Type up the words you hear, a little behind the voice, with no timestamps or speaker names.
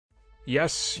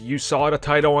Yes, you saw the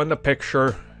title and the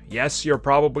picture. Yes, you're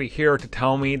probably here to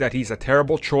tell me that he's a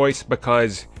terrible choice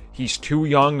because he's too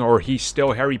young or he's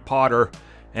still Harry Potter.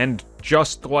 And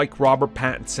just like Robert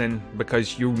Pattinson,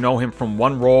 because you know him from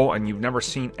one role and you've never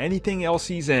seen anything else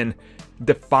he's in,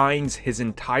 defines his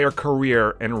entire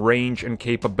career and range and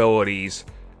capabilities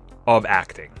of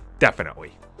acting.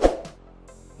 Definitely.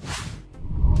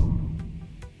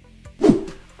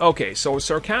 Okay, so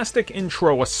sarcastic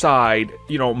intro aside,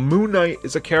 Moon Knight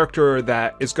is a character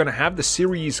that is going to have the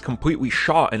series completely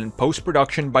shot and in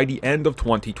post-production by the end of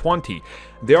 2020.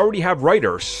 They already have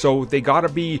writers, so they gotta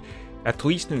be at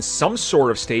least in some sort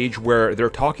of stage where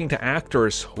they're talking to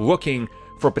actors looking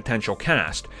for a potential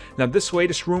cast. Now, this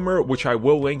latest rumor, which I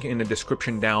will link in the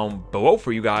description down below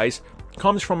for you guys,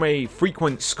 comes from a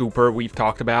frequent scooper we've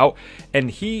talked about, and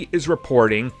he is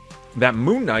reporting that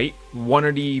Moon Knight, one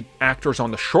of the actors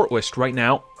on the shortlist right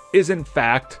now, is in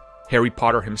fact Harry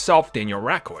Potter himself, Daniel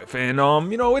Radcliffe. And,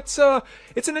 it's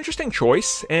an interesting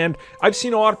choice, and I've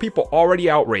seen a lot of people already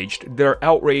outraged. They're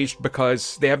outraged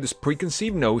because they have this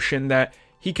preconceived notion that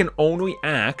he can only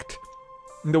act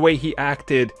the way he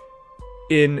acted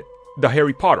in the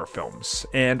Harry Potter films.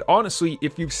 And honestly,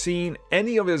 if you've seen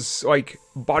any of his,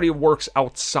 body of works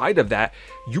outside of that,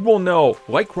 you will know,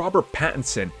 like Robert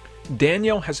Pattinson,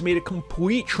 Daniel has made a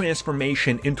complete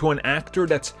transformation into an actor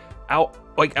that's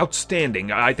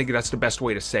outstanding. I think that's the best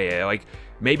way to say it.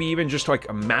 Maybe even just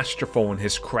masterful in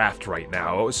his craft right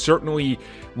now. Certainly,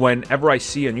 whenever I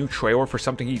see a new trailer for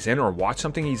something he's in or watch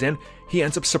something he's in, he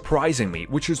ends up surprising me,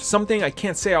 which is something I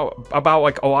can't say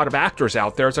about a lot of actors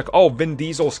out there. It's oh, Vin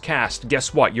Diesel's cast.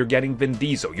 Guess what? You're getting Vin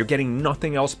Diesel. You're getting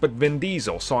nothing else but Vin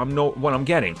Diesel. So I know what I'm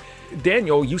getting.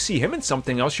 Daniel, you see him in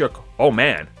something else, you're oh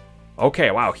man.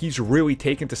 Okay, wow, he's really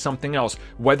taken to something else.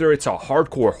 Whether it's a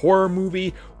hardcore horror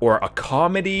movie or a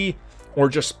comedy or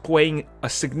just playing a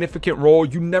significant role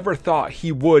you never thought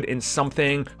he would in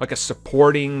something like a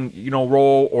supporting,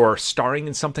 role or starring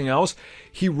in something else,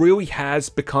 he really has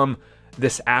become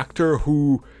this actor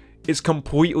who is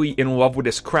completely in love with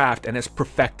his craft and has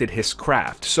perfected his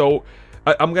craft. So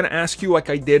I'm going to ask you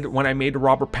like I did when I made the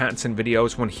Robert Pattinson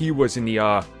videos when he was in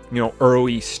the,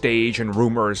 early stage and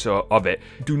rumors of it.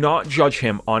 Do not judge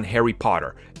him on Harry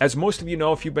Potter. As most of you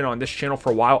know, if you've been on this channel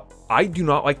for a while, I do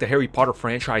not like the Harry Potter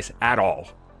franchise at all.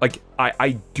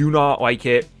 I do not like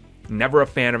it. Never a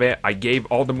fan of it. I gave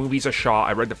all the movies a shot.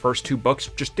 I read the first 2 books.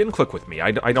 Just didn't click with me.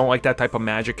 I don't like that type of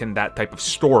magic and that type of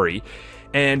story.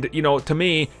 And, to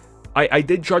me, I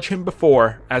did judge him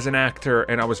before as an actor,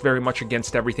 and I was very much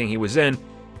against everything he was in,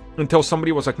 until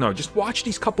somebody was like, no, just watch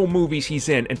these couple movies he's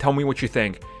in and tell me what you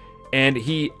think. And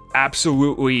he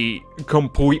absolutely,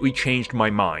 completely changed my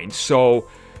mind. So,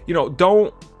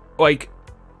 don't,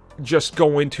 just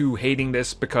go into hating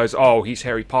this because, oh, he's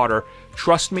Harry Potter.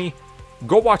 Trust me,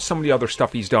 go watch some of the other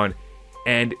stuff he's done,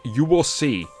 and you will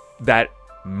see that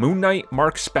Moon Knight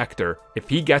Mark Spector, if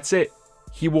he gets it,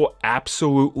 he will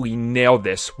absolutely nail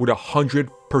this with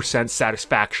 100%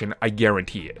 satisfaction. I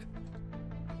guarantee it.